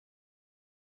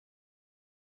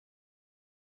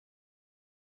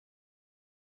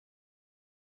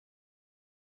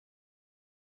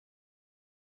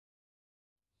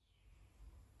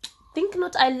Think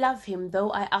not I love him,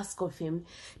 though I ask of him.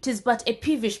 'Tis but a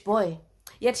peevish boy,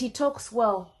 yet he talks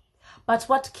well. But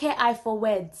what care I for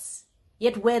words?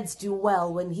 Yet words do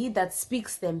well, when he that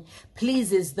speaks them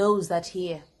pleases those that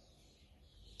hear.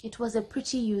 It was a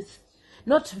pretty youth,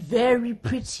 not very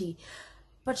pretty,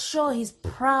 but sure he's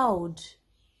proud,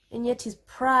 and yet his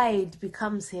pride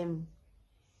becomes him.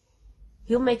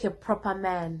 He'll make a proper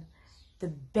man. The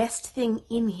best thing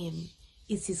in him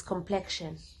is his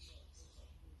complexion.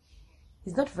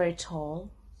 He's not very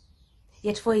tall,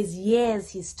 yet for his years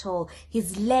he's tall.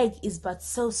 His leg is but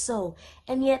so,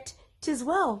 and yet 'tis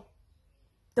well.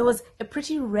 There was a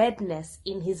pretty redness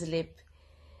in his lip.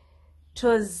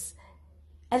 'Twas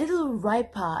a little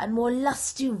riper and more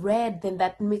lusty red than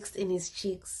that mixed in his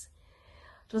cheeks.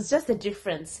 It was just the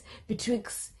difference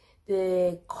betwixt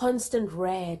the constant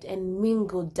red and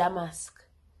mingled damask.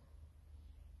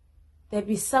 There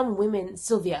be some women,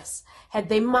 Sylvius, had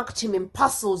they marked him in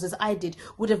puzzles as I did,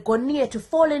 would have gone near to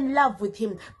fall in love with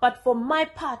him, but for my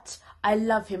part, I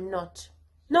love him not,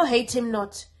 nor hate him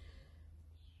not.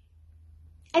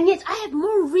 And yet I had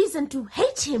more reason to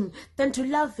hate him than to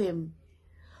love him.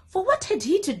 For what had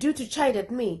he to do to chide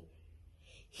at me?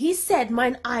 He said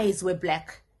mine eyes were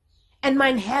black, and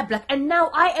mine hair black, and now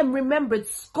I am remembered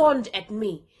scorned at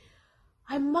me.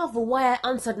 I marvel why I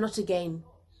answered not again.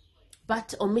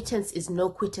 But omittance is no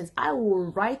quittance. I will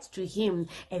write to him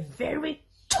a very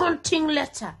taunting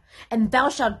letter, and thou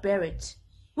shalt bear it.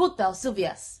 Wilt thou,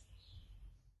 Sylvius?